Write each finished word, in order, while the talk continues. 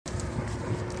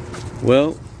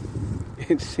Well,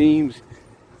 it seems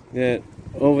that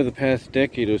over the past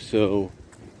decade or so,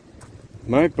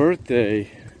 my birthday,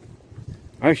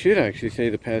 I should actually say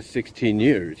the past 16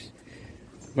 years,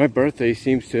 my birthday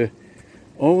seems to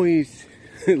always,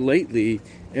 lately,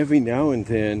 every now and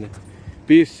then,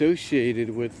 be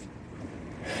associated with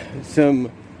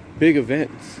some big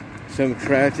events, some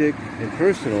tragic and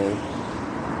personal,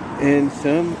 and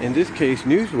some, in this case,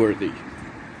 newsworthy.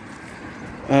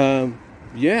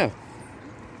 Yeah.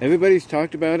 Everybody's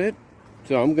talked about it,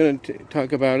 so I'm going to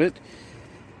talk about it.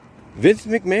 Vince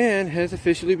McMahon has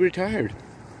officially retired.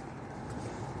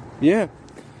 Yeah.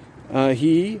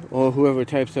 He, or whoever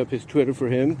types up his Twitter for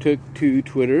him, took to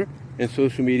Twitter and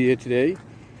social media today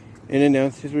and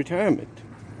announced his retirement.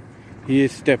 He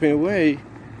is stepping away,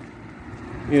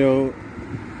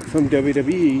 from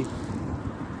WWE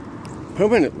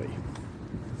permanently.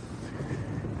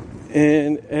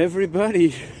 And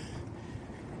everybody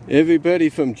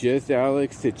from Just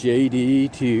Alex to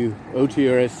JD to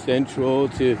OTRS Central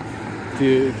to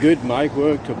Good Mic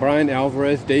Work to Brian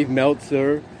Alvarez, Dave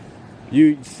Meltzer,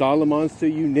 Solomonster,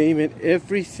 you name it,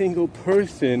 every single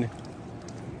person,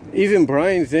 even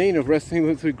Brian Zane of Wrestling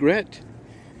with Regret,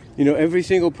 every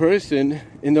single person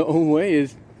in their own way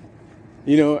is,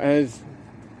 as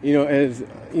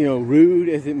rude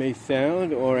as it may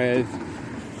sound, or as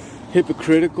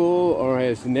hypocritical, or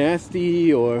as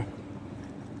nasty, or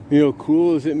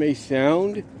cruel as it may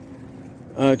sound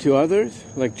to others,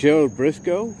 like Gerald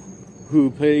Briscoe,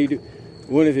 who played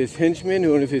one of his henchmen,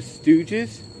 one of his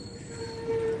stooges.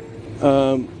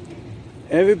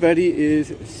 Everybody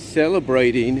is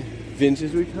celebrating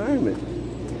Vince's retirement.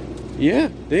 Yeah,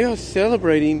 they are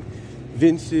celebrating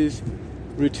Vince's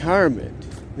retirement.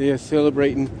 They are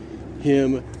celebrating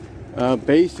him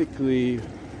basically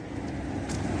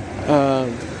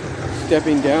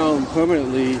stepping down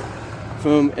permanently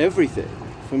from everything,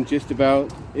 from just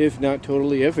about, if not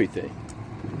totally everything.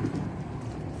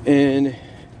 And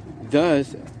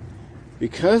thus,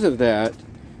 because of that,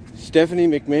 Stephanie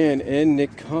McMahon and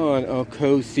Nick Khan are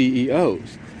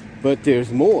co-CEOs. But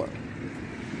there's more.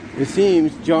 It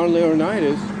seems John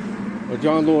Laurinaitis,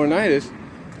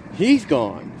 he's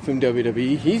gone from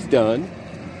WWE. He's done.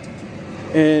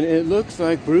 And it looks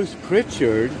like Bruce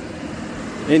Pritchard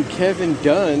and Kevin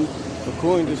Dunn,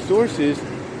 according to sources,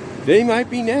 they might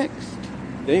be next.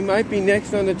 They might be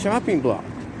next on the chopping block.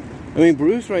 I mean,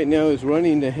 Bruce right now is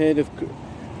running the head of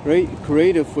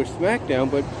creative for SmackDown,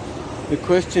 but the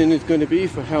question is going to be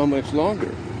for how much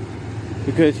longer,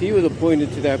 because he was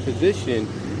appointed to that position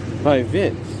by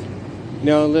Vince.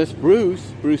 Now, unless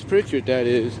Bruce Pritchard, that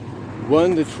is,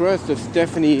 won the trust of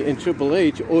Stephanie and Triple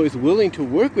H, or is willing to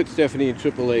work with Stephanie and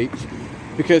Triple H,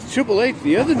 because Triple H,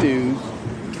 the other news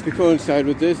to coincide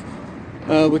with this,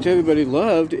 which everybody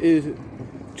loved, is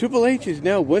Triple H is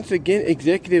now once again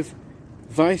executive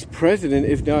vice president,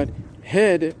 if not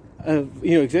head of,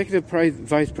 executive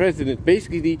vice president,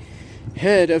 basically the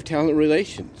head of talent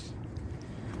relations.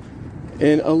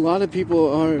 And a lot of people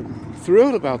are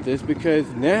thrilled about this, because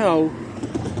now,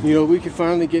 we can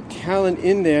finally get talent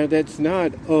in there that's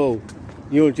not,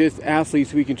 just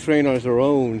athletes we can train as our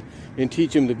own and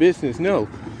teach them the business. No.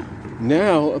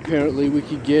 Now, apparently, we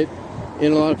could get,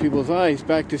 in a lot of people's eyes,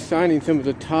 back to signing some of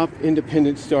the top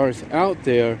independent stars out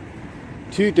there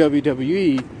to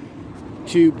WWE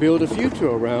to build a future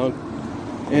around,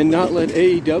 and not let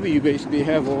AEW basically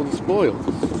have all the spoils.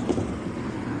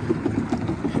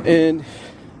 And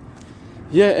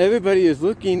yeah, everybody is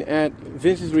looking at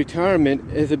Vince's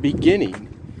retirement as a beginning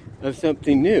of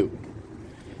something new.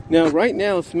 Now, right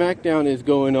now, SmackDown is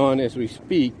going on as we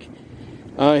speak.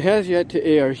 It has yet to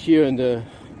air here in the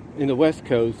West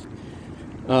Coast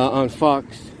on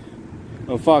Fox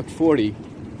 40.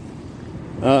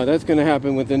 That's going to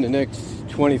happen within the next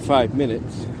 25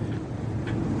 minutes.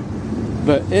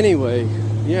 But anyway,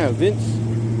 yeah, Vince,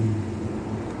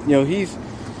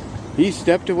 he's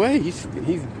stepped away. He's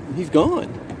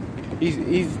gone.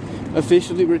 He's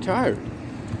officially retired.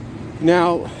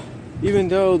 Now, even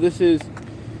though this is,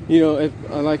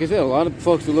 like I said, a lot of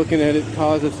folks are looking at it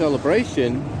cause of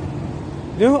celebration,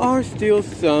 there are still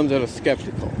some that are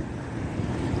skeptical.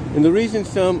 And the reason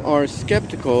some are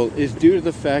skeptical is due to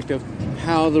the fact of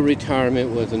how the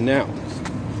retirement was announced.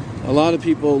 A lot of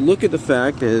people look at the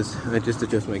fact, as I just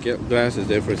adjust my glasses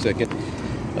there for a second,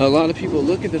 a lot of people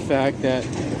look at the fact that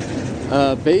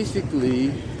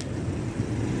basically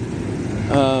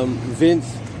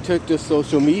Vince took to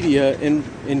social media and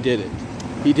did it.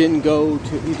 He didn't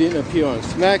appear on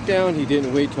SmackDown. He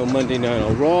didn't wait till Monday Night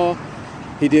on Raw.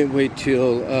 He didn't wait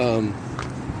till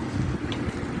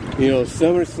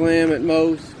SummerSlam at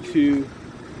most to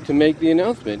to make the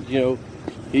announcement.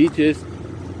 He just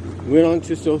went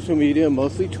onto social media,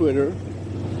 mostly Twitter,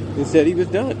 and said he was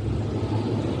done.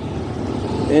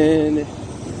 And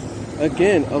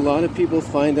again, a lot of people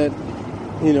find that,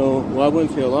 well, I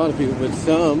wouldn't say a lot of people, but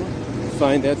some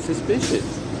find that suspicious.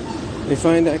 They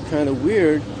find that kind of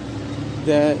weird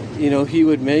that, he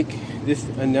would make this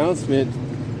announcement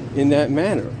in that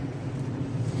manner.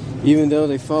 Even though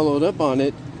they followed up on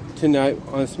it tonight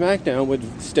on SmackDown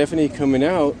with Stephanie coming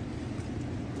out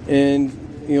and,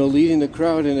 leading the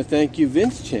crowd in a thank you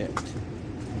Vince chant,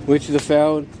 which the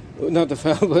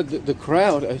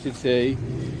crowd, I should say,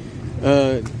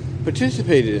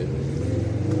 participated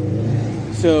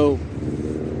in. So,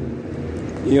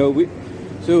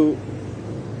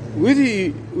 whether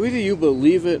you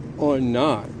believe it or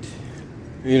not,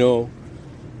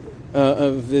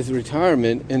 of this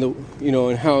retirement and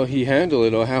and how he handled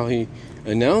it or how he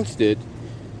announced it,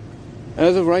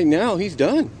 as of right now, he's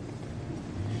done.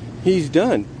 He's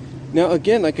done. Now,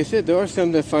 again, like I said, there are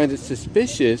some that find it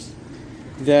suspicious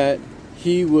that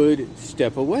he would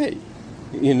step away,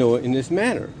 in this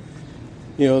manner.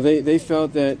 They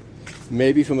felt that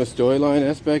maybe from a storyline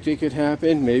aspect it could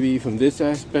happen, maybe from this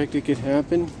aspect it could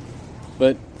happen,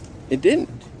 but it didn't.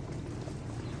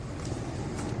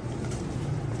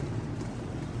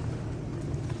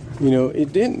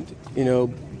 It didn't.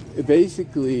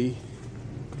 Basically,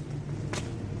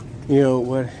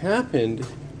 what happened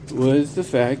was the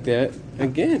fact that,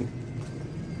 again,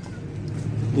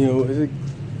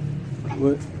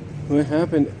 what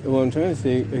happened, what I'm trying to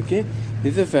say, again,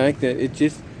 is the fact that it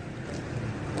just,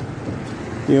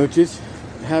 it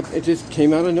just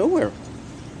came out of nowhere.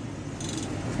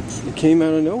 It came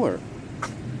out of nowhere.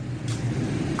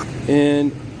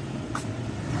 And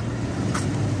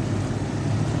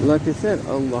like I said,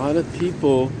 a lot of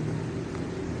people,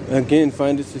 again,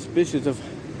 find it suspicious of,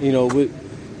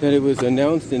 that it was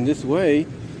announced in this way,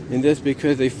 and that's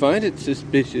because they find it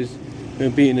suspicious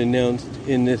of being announced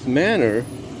in this manner.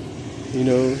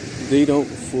 They don't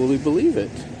fully believe it.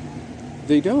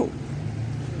 They don't.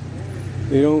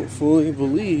 They don't fully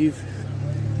believe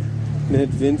that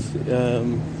Vince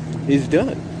is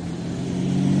done.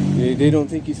 They don't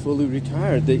think he's fully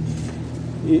retired.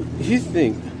 His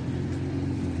thing.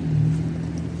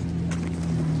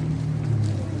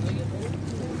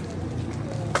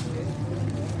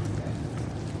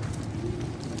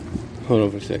 Hold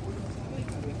on for a sec.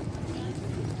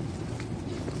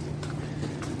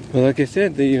 Well, like I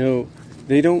said,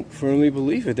 they don't firmly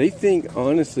believe it. They think,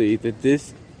 honestly, that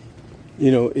this,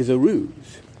 is a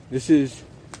ruse. This is,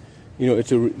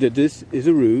 that this is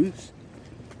a ruse.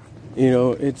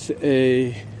 It's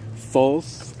a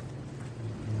false,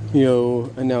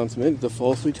 announcement, the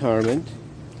false retirement,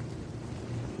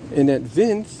 and that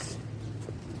Vince,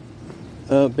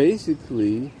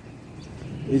 basically,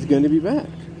 is going to be back.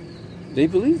 They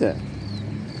believe that.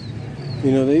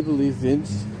 They believe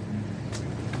Vince,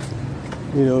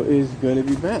 is going to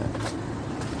be back.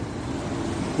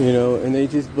 And they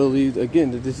just believe,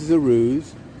 again, that this is a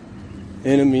ruse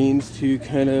and a means to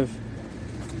kind of,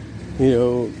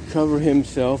 cover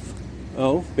himself,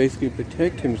 basically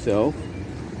protect himself.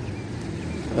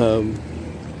 Hold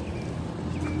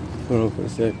on for a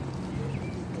sec.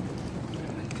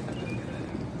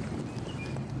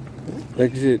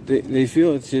 Like I said, they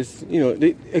feel it's just,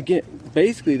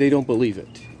 basically they don't believe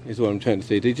it, is what I'm trying to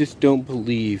say. They just don't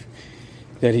believe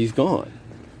that he's gone.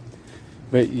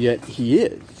 But yet he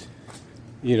is.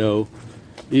 You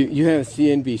have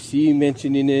CNBC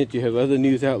mentioning it, you have other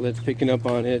news outlets picking up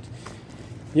on it.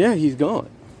 Yeah, he's gone.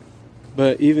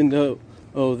 But even though,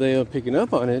 they are picking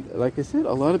up on it, like I said,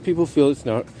 a lot of people feel it's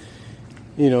not,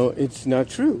 it's not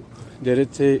true. That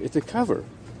it's a cover.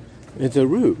 It's a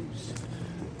ruse.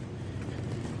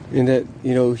 And that,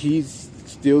 he's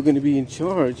still going to be in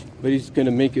charge, but he's going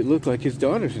to make it look like his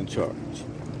daughter's in charge.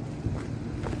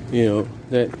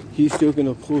 That he's still going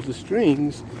to pull the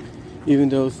strings, even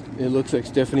though it looks like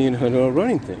Stephanie and Hunter are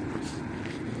running things.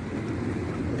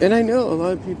 And I know a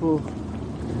lot of people,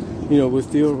 will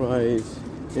theorize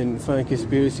and find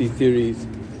conspiracy theories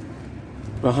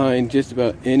behind just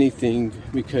about anything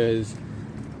because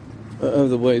of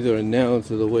the way they're announced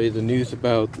or the way the news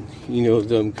about,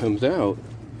 them comes out.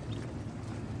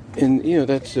 And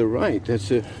that's their right. That's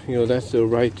their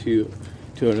right to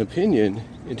an opinion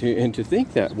and to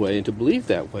think that way and to believe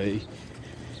that way.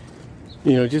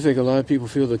 Just like a lot of people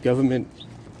feel the government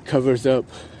covers up,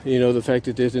 the fact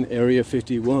that there's an Area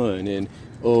 51, and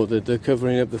that they're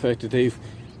covering up the fact that they've,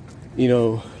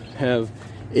 have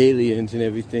aliens and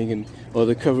everything, and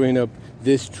they're covering up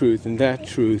this truth and that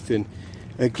truth. And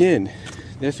again,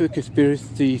 that's what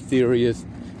conspiracy theorists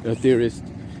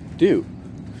do.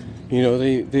 You know,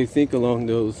 they think along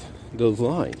those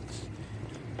lines.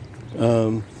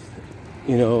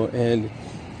 You know, and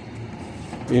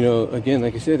you know, again,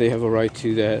 like I said, they have a right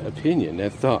to that opinion,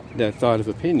 that thought of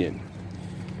opinion,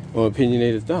 or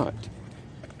opinionated thought.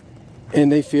 And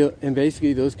they feel, and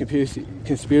basically those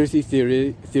conspiracy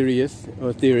theorists,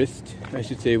 I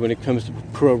should say, when it comes to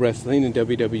pro wrestling and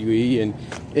WWE and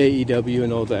AEW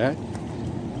and all that,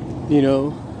 you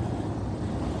know,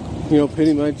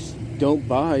 pretty much don't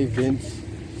buy Vince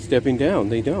stepping down.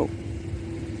 They don't.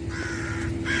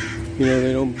 You know,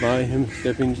 they don't buy him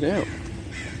stepping down.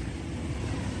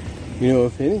 You know,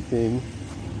 if anything,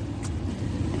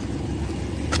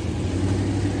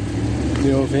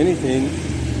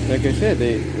 like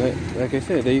I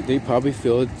said, they probably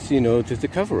feel it's, you know, just a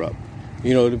cover up.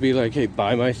 You know, to be like, hey,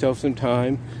 buy myself some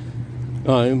time,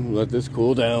 let this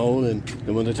cool down, and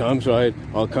then when the time's right,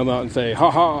 I'll come out and say,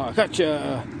 ha ha,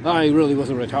 gotcha, I really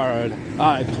wasn't retired,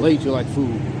 I played you like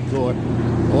food,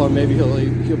 or maybe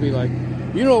he'll be like,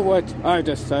 you know what, I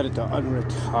decided to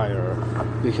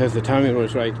unretire because the timing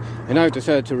was right, and I've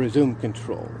decided to resume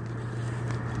control.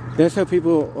 That's how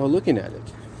people are looking at it.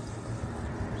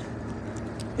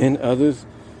 And others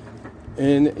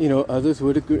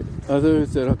would agree,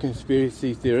 others that are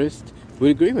conspiracy theorists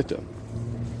would agree with them.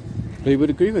 They would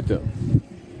agree with them.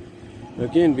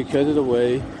 Again, because of the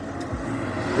way,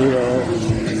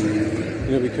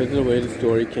 because of the way the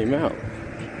story came out.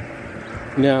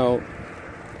 Now,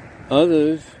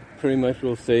 others pretty much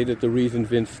will say that the reason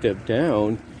Vince stepped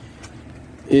down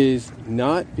is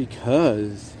not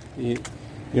because,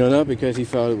 not because he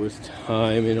thought it was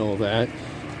time and all that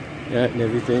and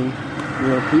everything. You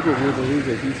know, people will believe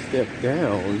that he stepped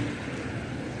down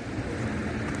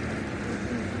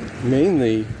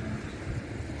mainly.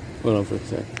 Hold on for a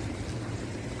second.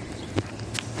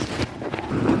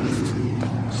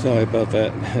 Sorry about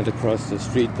that. I had to cross the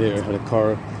street there.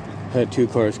 Had two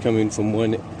cars coming from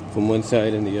one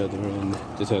side and the other, and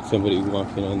just had somebody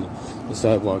walking on the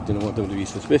sidewalk. Didn't want them to be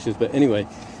suspicious. But anyway,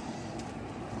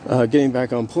 getting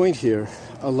back on point here,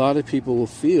 a lot of people will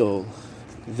feel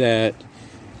that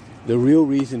the real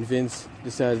reason Vince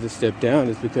decided to step down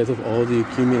is because of all the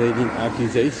accumulating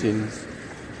accusations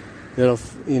that are,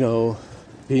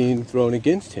 being thrown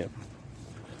against him.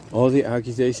 All the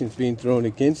accusations being thrown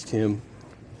against him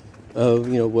of,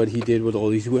 what he did with all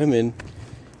these women,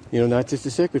 not just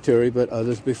the secretary, but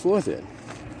others before then.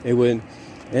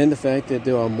 And the fact that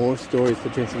there are more stories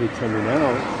potentially coming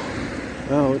out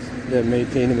that may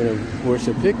paint him in a worse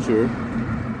picture.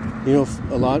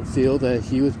 A lot feel that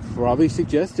he was probably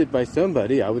suggested by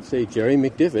somebody, I would say Jerry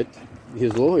McDevitt,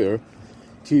 his lawyer,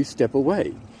 to step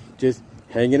away. Just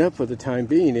hang it up for the time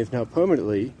being, if not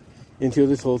permanently, until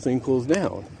this whole thing cools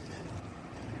down.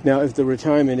 Now, if the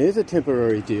retirement is a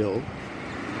temporary deal,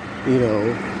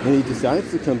 and he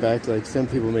decides to come back like some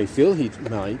people may feel he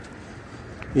might,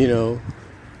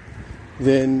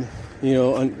 then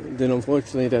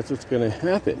unfortunately that's what's going to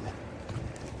happen.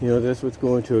 That's what's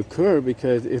going to occur,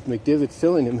 because if McDevitt's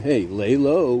telling him, hey, lay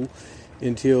low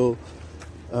until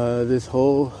this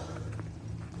whole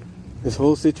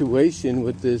situation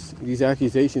with these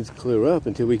accusations clear up,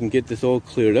 until we can get this all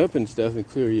cleared up and stuff and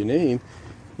clear your name,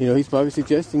 he's probably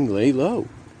suggesting lay low.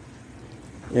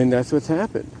 And that's what's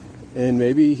happened. And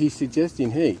maybe he's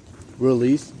suggesting, hey,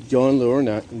 release John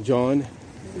Laurinaitis,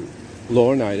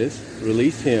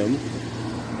 release him.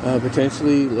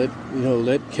 Potentially let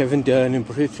Kevin Dunn and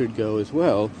Pritchard go as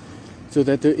well, so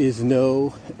that there is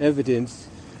no evidence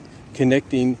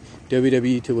connecting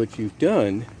WWE to what you've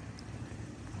done.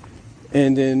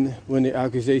 And then when the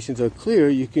accusations are clear,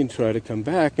 you can try to come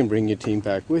back and bring your team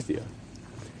back with you.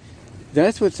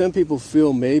 That's what some people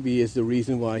feel maybe is the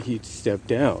reason why he stepped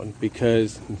down,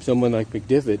 because someone like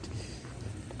McDevitt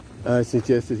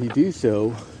suggested he do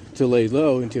so to lay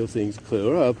low until things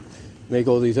clear up, make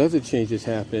all these other changes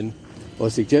happen, or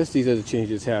suggest these other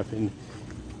changes happen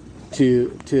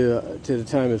to the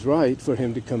time is right for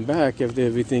him to come back after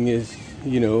everything is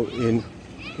in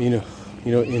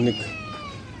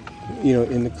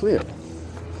the clear.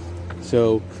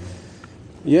 So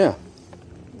yeah,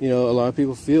 a lot of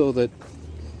people feel that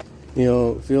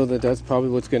that's probably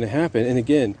what's going to happen. And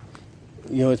again,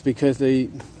 it's because they're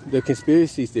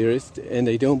conspiracy theorists and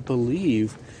they don't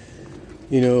believe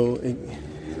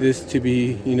this to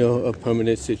be, a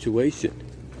permanent situation.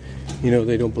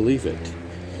 They don't believe it.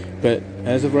 But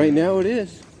as of right now, it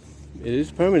is. It is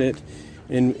permanent.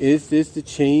 And is this the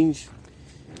change?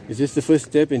 Is this the first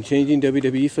step in changing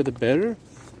WWE for the better?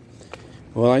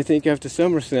 Well, I think after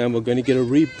SummerSlam, we're going to get a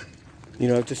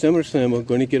after SummerSlam, we're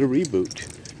going to get a reboot.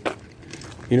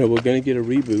 We're going to get a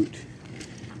reboot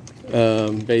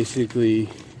basically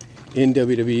in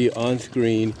WWE on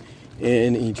screen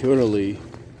and eternally.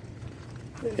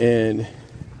 And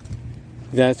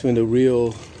that's when the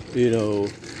real,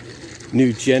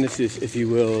 new genesis, if you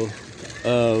will,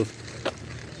 of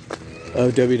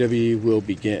WWE will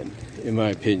begin, in my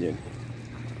opinion.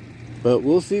 But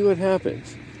we'll see what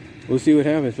happens. We'll see what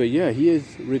happens. But yeah, he is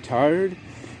retired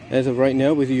as of right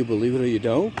now, whether you believe it or you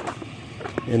don't.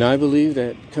 And I believe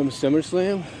that come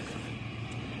SummerSlam,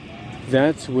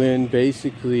 that's when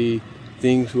basically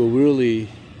things will really,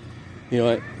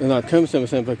 not come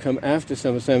SummerSlam, but come after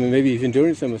SummerSlam, and maybe even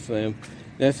during SummerSlam,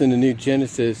 that's when the new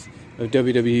genesis of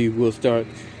WWE will start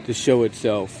to show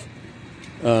itself.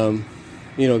 The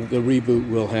reboot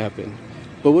will happen.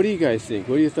 But what do you guys think?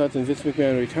 What are your thoughts on Vince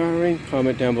McMahon retiring?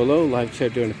 Comment down below, live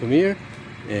chat during the premiere,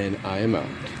 and I am out.